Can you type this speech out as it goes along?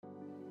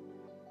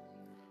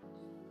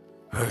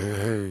Hey,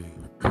 hey,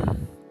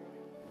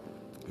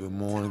 good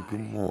morning, good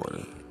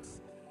morning.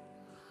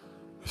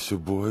 It's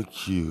your boy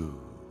Q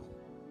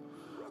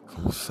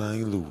from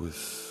St.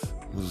 Louis,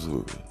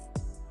 Missouri.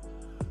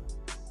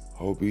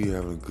 Hope you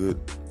having a good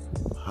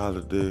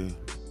holiday,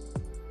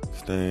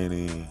 staying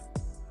in,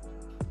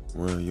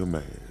 wearing your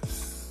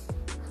mask.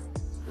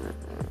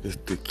 It's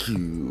the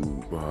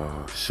Q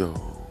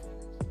Show.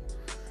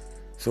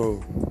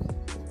 So,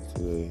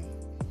 today,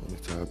 on the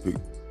topic,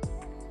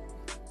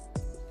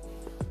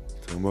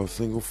 talking about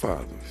single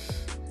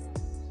fathers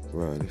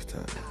around this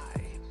time.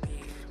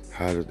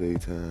 Holiday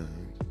time,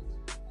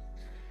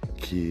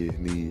 kids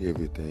need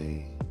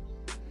everything.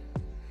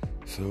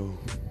 So,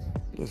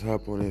 let's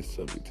hop on that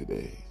subject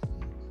today.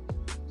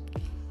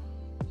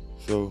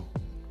 So,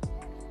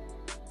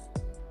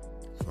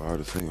 for all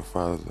the single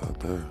fathers out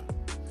there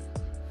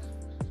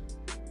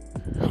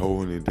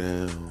holding it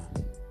down,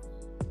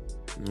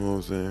 you know what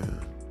I'm saying?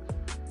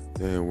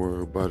 They ain't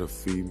worried about a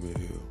female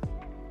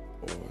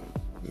or,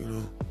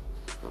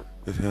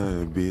 just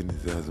handling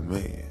business as a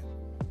man.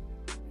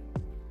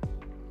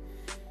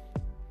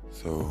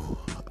 So,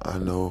 I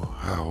know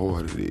how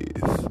hard it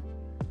is.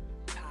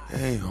 It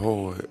ain't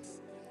hard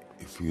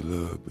if you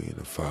love being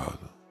a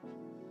father.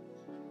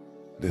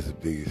 That's the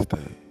biggest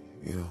thing,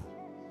 you know?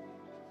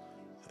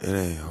 It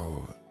ain't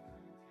hard.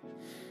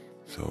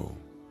 So,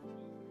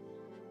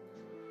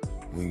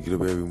 when you get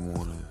up every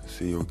morning,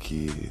 see your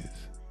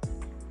kids,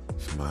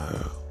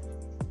 smile.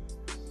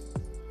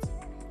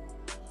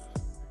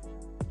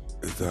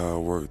 It's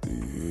all worth it,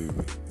 you hear me? You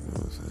know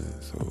what I'm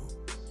saying?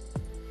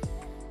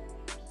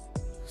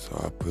 So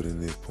I put in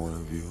this point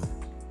of view.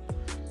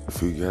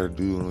 If you gotta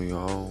do it on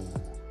your own,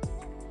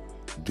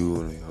 do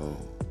it on your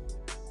own.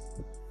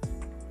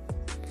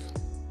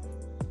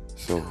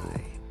 So,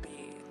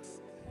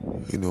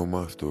 you know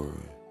my story.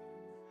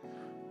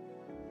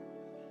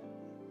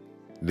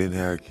 Didn't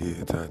have kids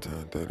until I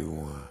turned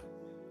 31.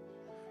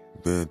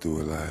 Been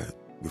through a lot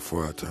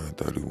before I turned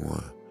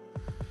 31.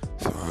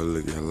 So I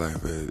look at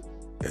life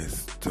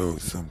as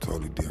something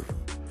totally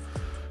different.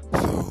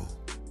 So,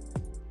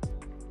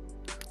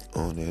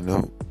 on that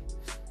note,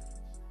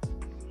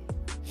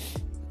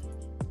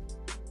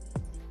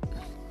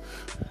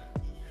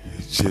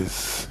 it's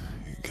just,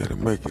 you gotta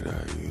make it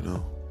out here, you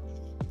know?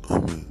 I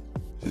mean,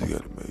 just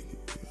gotta make it,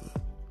 you know?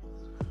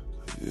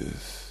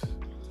 Just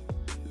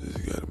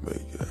gotta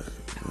make it out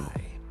here, you know?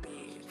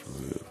 For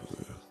real.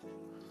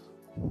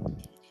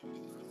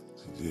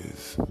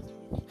 Just,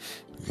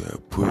 you gotta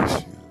push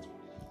you.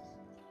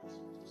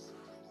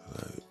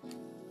 Like,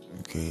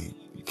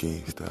 you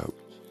can't stop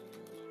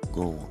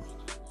going.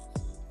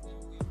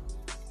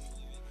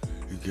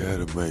 You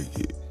gotta make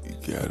it. You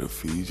gotta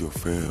feed your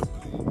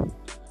family.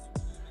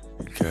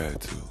 You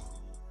got to.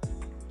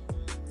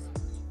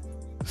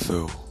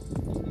 So,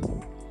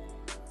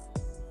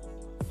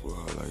 for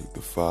like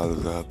the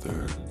fathers out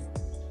there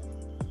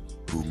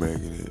who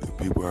making it,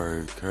 people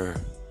already care.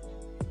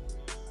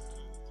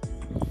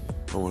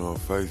 I went on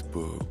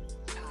Facebook.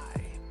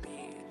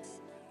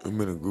 I'm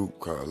in a group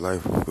called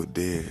Life for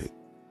Dead.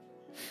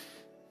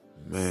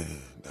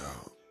 Man,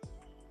 dog.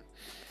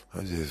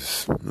 I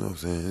just, you know what I'm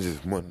saying?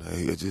 Just one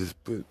night, I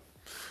just put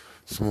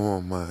some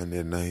on mine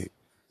that night.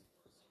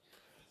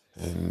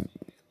 And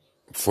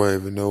before I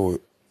even know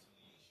it,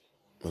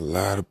 a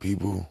lot of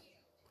people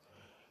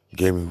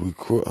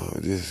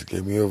just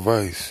gave me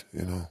advice,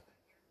 you know.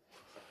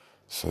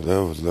 So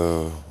that was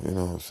love, you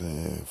know what I'm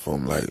saying,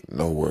 from like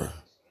nowhere.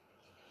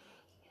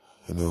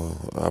 You know,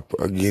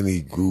 I get in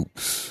these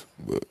groups,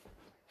 but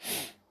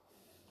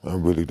I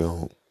really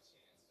don't.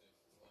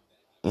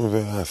 You know what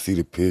I'm saying? I see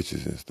the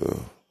pictures and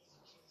stuff.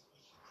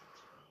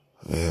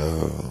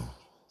 And,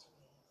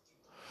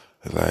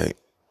 like,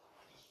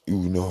 you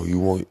know, you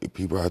want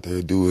people out there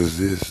to do is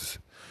this,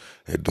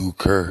 that do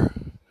care.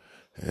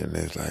 And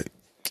it's like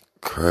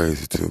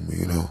crazy to me,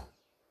 you know.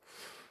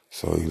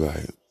 So you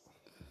like,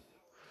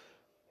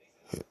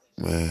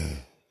 man,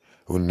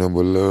 with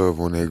number love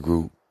on that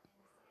group.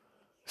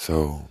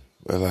 So,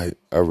 I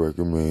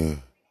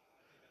recommend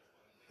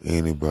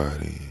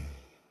anybody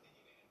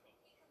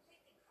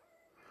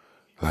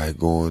like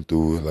going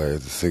through it like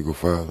as a single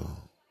father.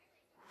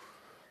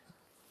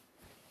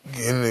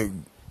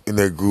 In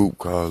that group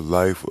called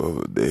Life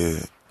of the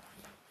Dead.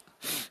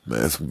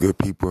 Man, some good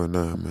people in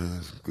there,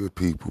 man. Some good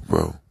people,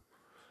 bro.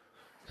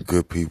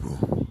 Good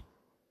people.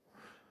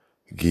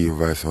 Give you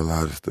advice on a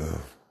lot of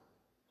stuff.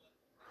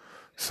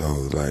 So,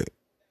 like,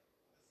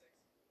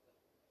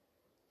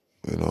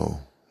 you know,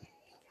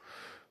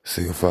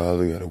 single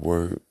father, you gotta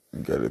work. You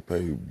gotta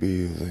pay your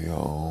bills on your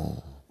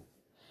own.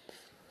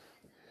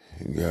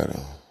 You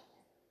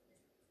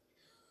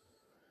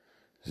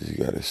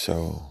gotta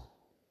show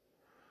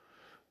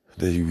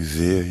that you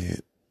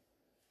resilient.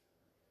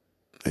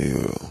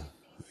 You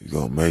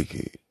gonna make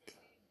it.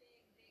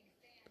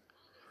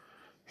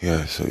 You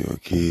gotta show your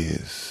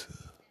kids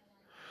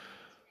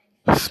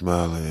a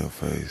smile on your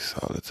face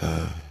all the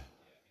time.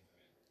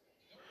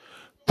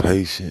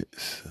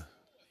 Patience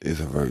is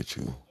a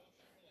virtue.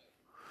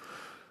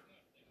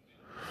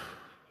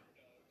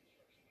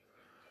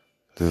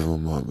 This is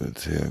what my mom been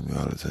telling me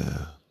all the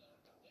time.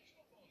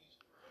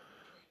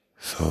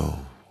 So,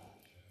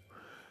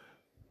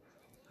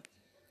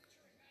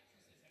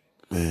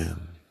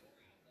 man,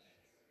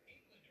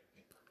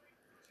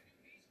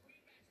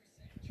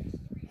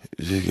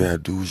 you just gotta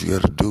do what you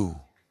gotta do.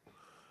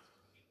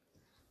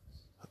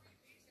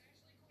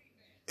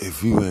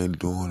 If you ain't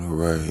doing it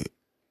right,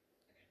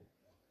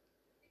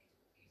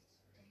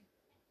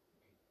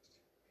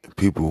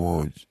 people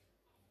will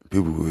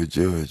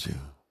judge you.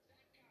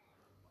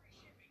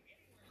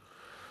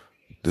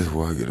 This is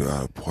why I get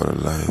out of part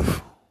of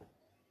life.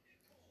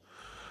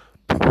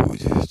 People will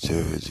just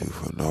judge you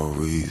for no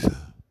reason.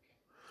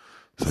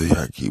 So you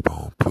gotta keep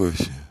on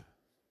pushing.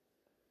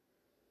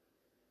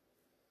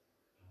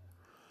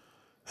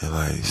 And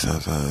like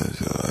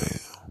sometimes you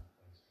like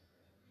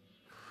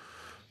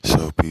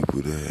show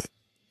people that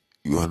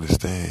you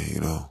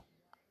understand,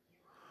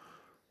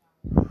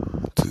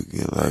 to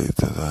get like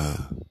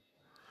sometimes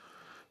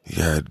you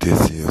gotta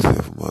distance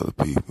yourself from other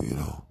people.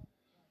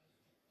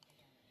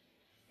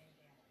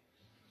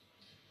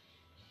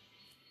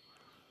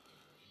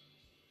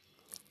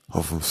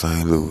 I'm from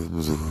St. Louis,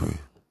 Missouri,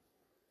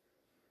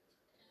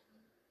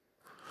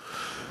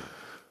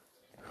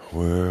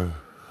 where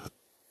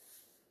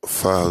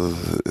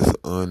fathers is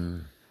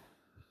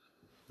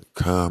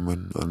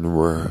uncommon,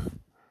 unrare,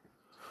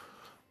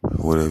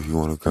 whatever you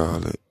want to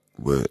call it,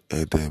 but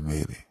ain't that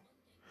many.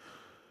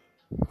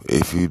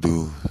 If you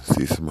do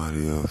see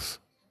somebody else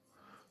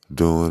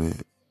doing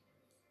it,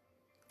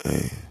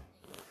 hey,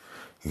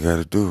 you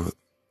gotta do it.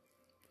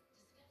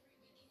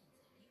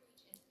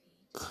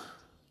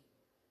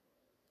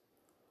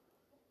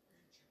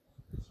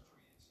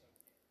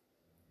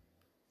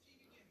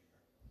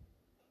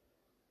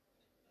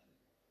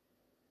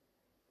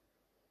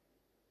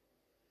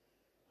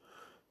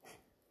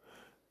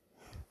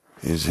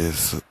 It's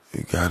just,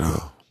 you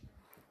gotta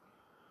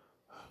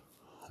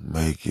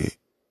make it.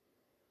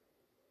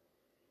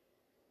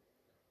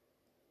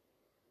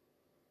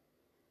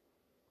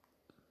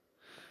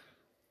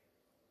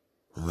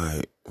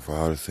 Like, for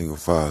all the single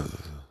fathers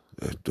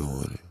that's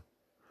doing it,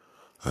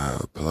 I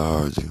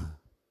applaud you.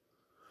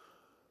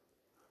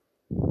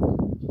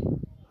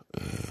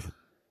 And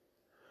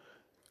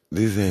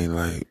this ain't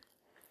like,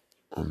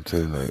 I'm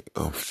telling you, like,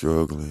 I'm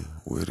struggling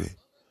with it.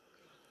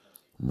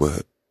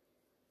 But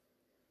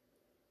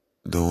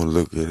don't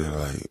look at it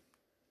like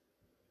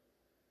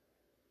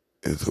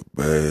it's a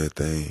bad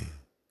thing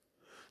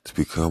to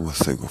become a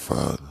single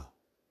father.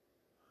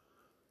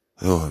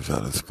 That's what I'm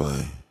trying to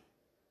explain.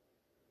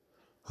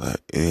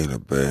 Like, it ain't a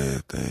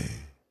bad thing.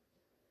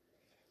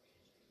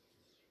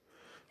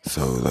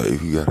 So, like,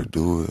 if you gotta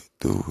do it.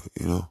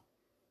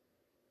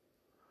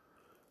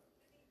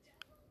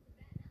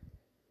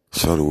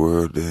 Show the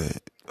world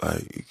that,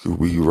 like, you could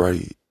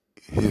rewrite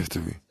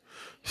history.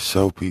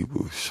 Show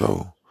people,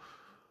 spark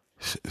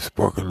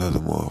another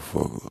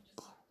motherfucker.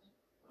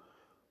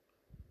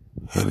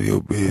 Handle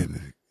your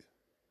business.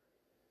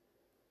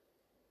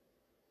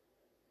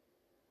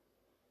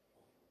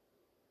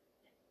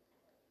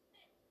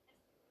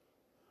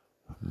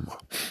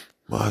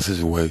 My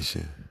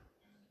situation,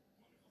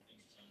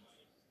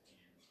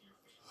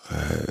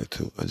 I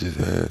just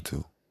had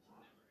to.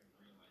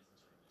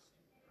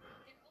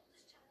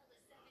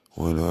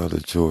 One other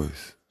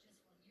choice.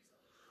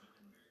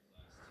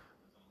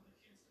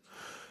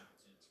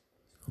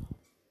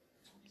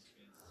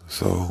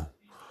 So,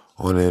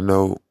 on that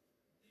note,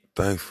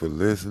 thanks for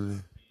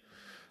listening.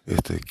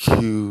 It's the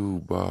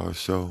Q Ball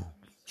Show.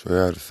 Straight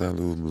out of St.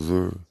 Louis,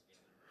 Missouri.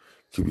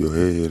 Keep your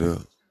head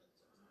up.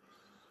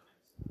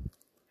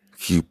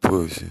 Keep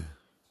pushing.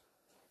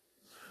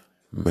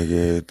 Make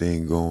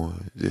everything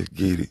going. Just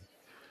get it.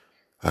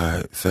 All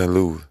right, St.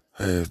 Louis.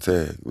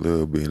 #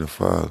 love being a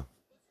father.